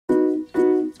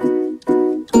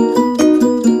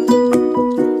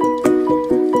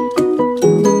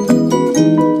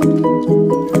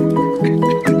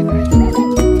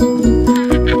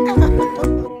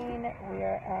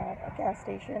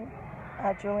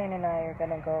good. Julian and I are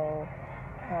gonna go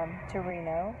to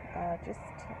Reno. Just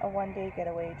a one-day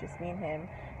getaway, just me and him.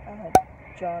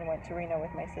 John went to Reno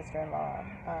with my sister-in-law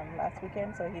last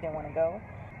weekend, so he didn't want to go.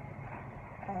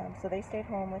 So they stayed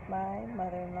home with my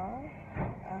mother-in-law.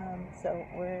 So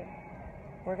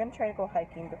we're gonna try to go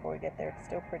hiking before we get there. It's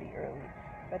still pretty early,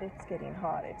 but it's getting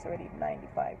hot. It's already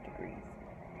 95 degrees.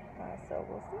 So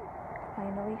we'll see.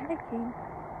 Finally hiking.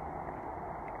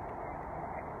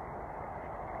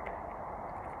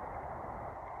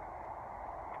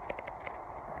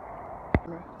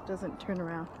 Doesn't turn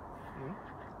around.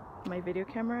 My video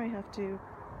camera, I have to.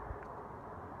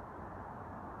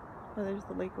 Oh, there's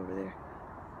the lake over there.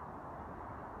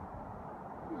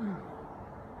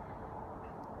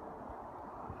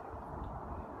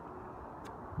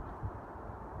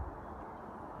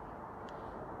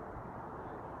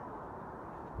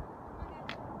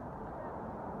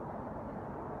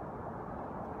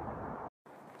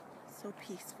 So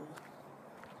peaceful.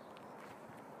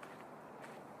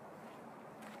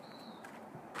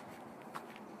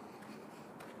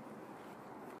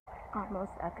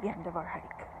 Almost at the end of our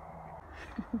hike.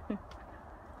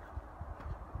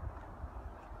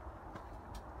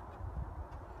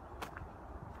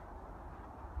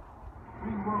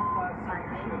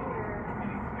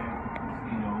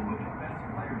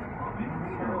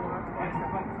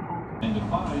 And to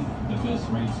find the best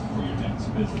rates for your next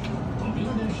visit. From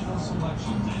international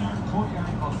selections in our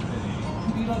courtyard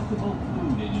buffet, delectable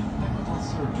food and impeccable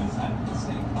service at the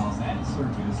steakhouse and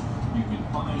circus, you can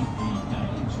find a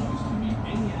dining choice to meet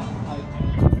any appetite.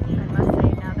 I must say,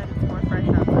 now that it's more fresh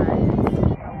outside,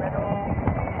 it's a little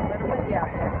windy out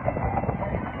here.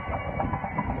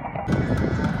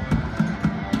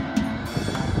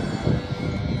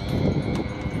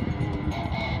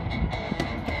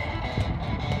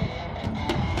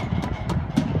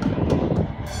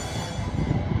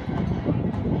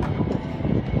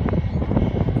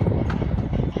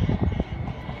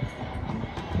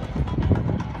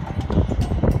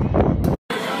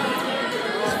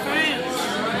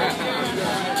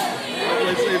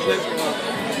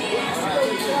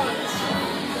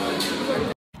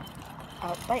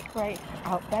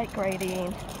 Out bike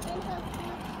riding.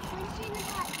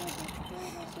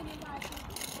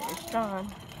 There's John.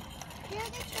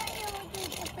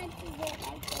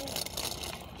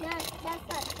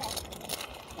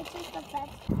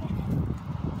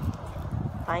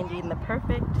 Finding the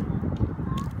perfect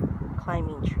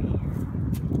climbing tree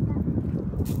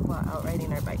while out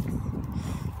riding our bikes.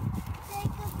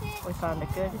 We found a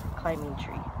good climbing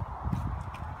tree.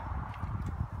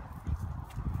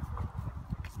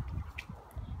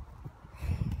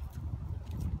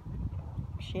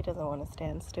 She doesn't want to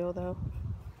stand still though.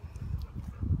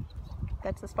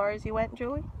 That's as far as you went,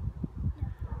 Julie?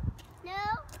 No.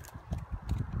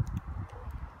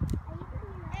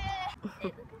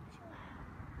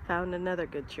 Found another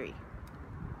good tree.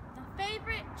 The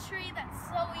favorite tree that's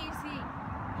so easy.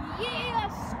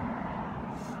 Yes!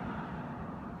 This is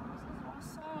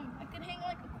awesome. I could hang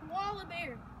like a koala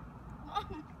bear.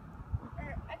 Mom.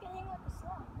 Or I could hang like a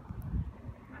sloth.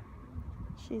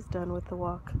 She's done with the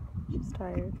walk. She's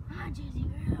tired. Ah, Jizzy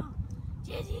girl.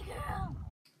 Jizzy girl.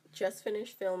 Just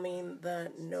finished filming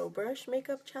the no brush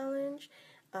makeup challenge.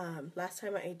 Last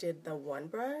time I did the one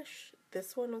brush.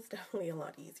 This one was definitely a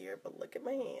lot easier, but look at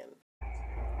my hand.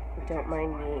 Don't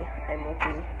mind me. I'm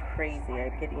looking crazy.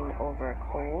 I'm getting over a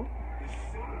cold.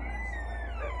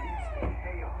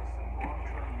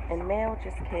 And mail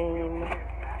just came,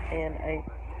 and I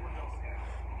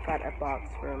got a box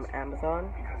from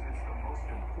Amazon.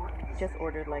 Just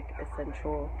ordered like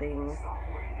essential things.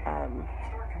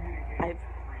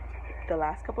 The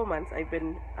last couple months I've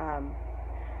been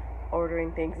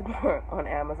ordering things more on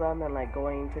Amazon than like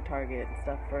going to Target and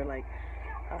stuff for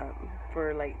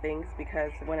things,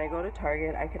 because when I go to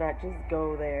Target I cannot just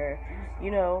go there. You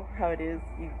know how it is,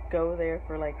 you go there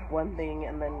for like one thing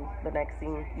and then the next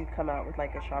thing you come out with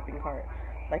like a shopping cart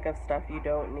like of stuff you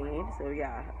don't need. So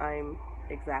yeah, I'm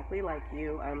exactly like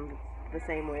you. I'm the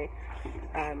same way.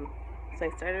 So I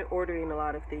started ordering a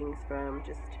lot of things from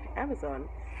just Amazon,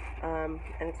 and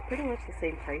it's pretty much the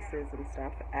same prices and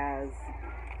stuff as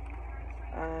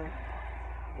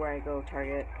where I go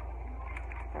Target.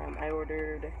 I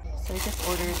just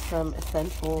ordered some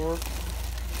essentials,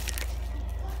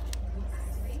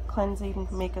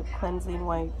 makeup cleansing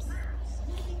wipes.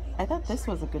 I thought this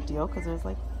was a good deal because it was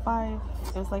like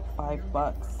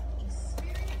 $5.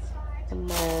 And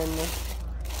then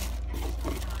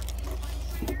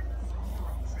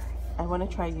I want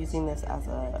to try using this as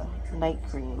a night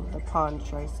cream, the Pond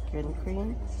Dry Skin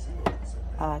Cream.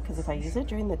 because if I use it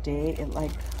during the day, it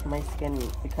like my skin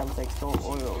becomes like so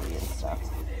oily and stuff.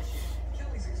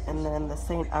 And then the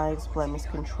St. Ives Blemish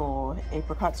Control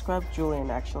Apricot Scrub.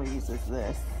 Julian actually uses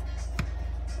this.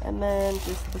 And then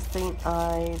just the St.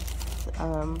 Ives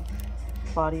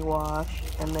body wash,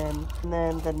 and then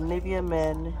the Nivea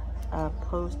Men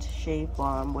Post Shave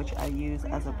Balm, which I use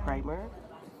as a primer.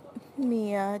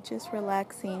 Mia just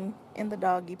relaxing in the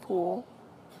doggy pool.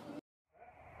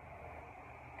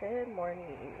 Good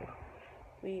morning.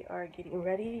 We are getting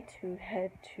ready to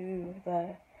head to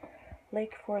the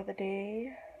lake for the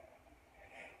day.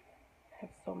 I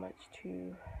have so much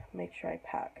to make sure I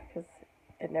pack because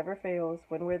it never fails.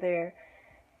 When we're there,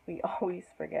 we always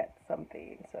forget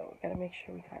something. So gotta make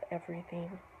sure we got everything.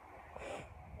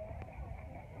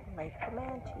 Like the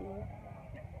manatee.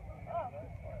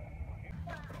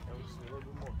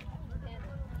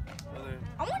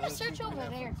 I want to search over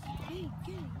there. Hey,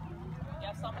 get it. You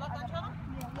have something like that, Chana?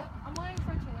 Yeah, I'm wanting to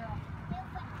search over there.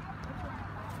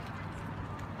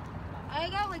 I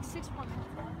got like 6 points.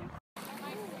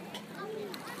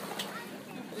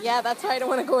 Yeah, that's why I don't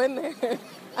want to go in there.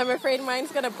 I'm afraid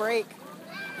mine's gonna break.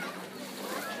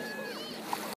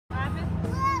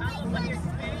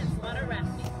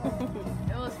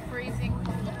 It was freezing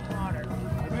water.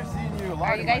 I've been seeing you a lot.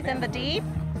 Are you guys in the deep?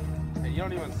 Hey, you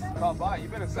don't even call by. You've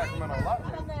been in Sacramento a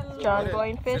lot. John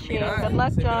going fishing. Good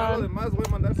luck, John.